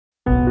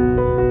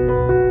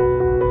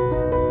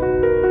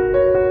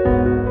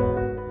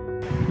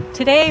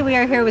Today we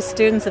are here with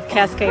students of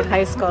Cascade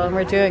High School and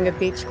we're doing a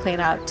beach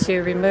cleanup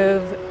to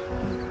remove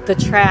the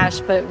trash,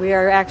 but we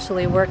are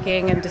actually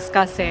working and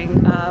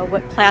discussing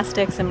what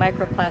plastics and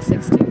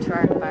microplastics do to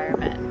our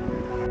environment.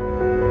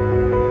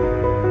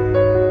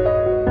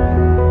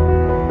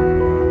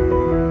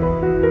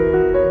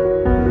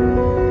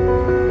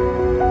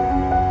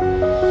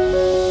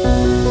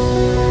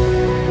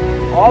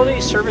 All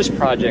these service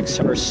projects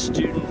are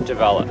student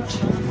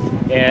developed,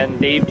 and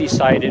they've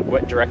decided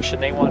what direction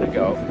they want to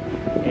go.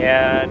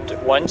 And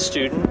one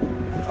student,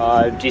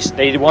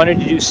 they wanted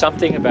to do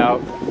something about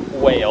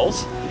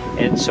whales,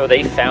 and so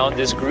they found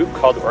this group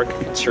called Orca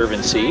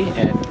Conservancy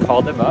and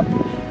called them up.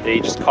 They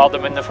just called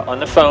them on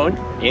the phone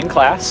in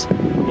class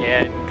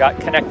and got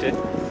connected,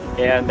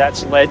 and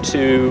that's led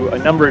to a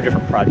number of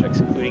different projects,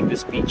 including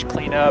this beach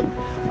cleanup,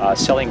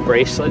 selling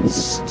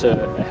bracelets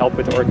to help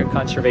with orca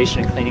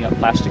conservation and cleaning up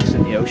plastics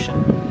in the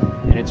ocean.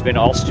 And it's been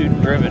all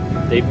student driven.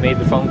 They've made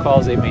the phone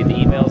calls, they've made the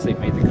emails, they've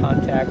made the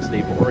contacts,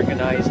 they've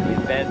organized the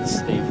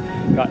events,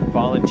 they've gotten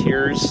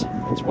volunteers.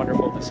 It's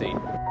wonderful to see. We're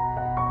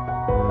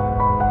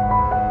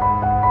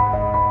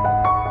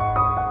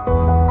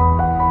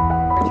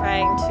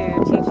trying to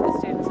teach the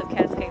students of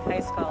Cascade High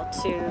School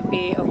to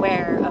be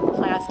aware of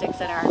plastics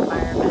in our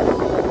environment.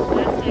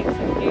 Plastics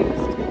are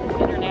used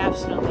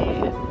internationally,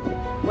 and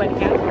what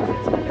happens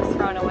is when they're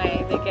thrown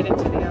away, they get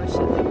into the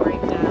ocean, they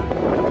break down,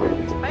 and turn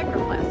into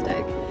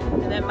microplastic.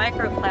 And then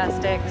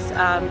microplastics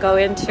go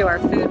into our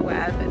food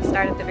web and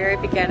start at the very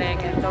beginning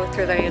and go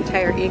through the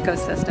entire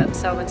ecosystem.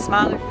 So when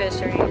smaller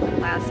fish are eating the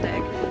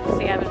plastic,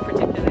 salmon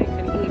particularly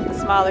could eat the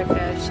smaller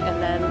fish,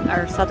 and then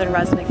our southern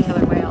resident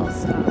killer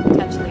whales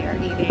potentially are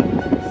eating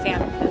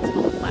salmon pits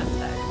full of plastic.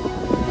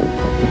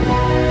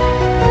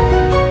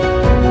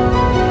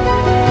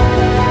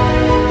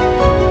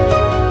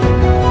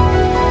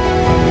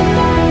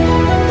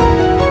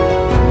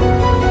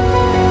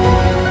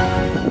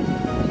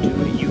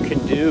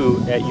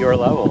 At your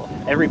level,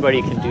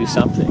 everybody can do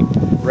something.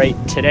 Right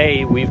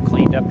today, we've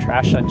cleaned up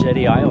trash on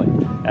Jetty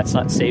Island. That's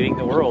not saving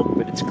the world,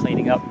 but it's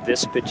cleaning up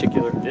this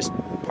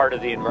part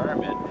of the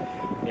environment.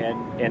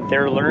 And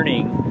they're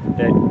learning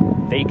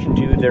that they can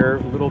do their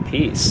little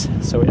piece.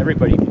 So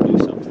everybody can do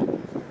something.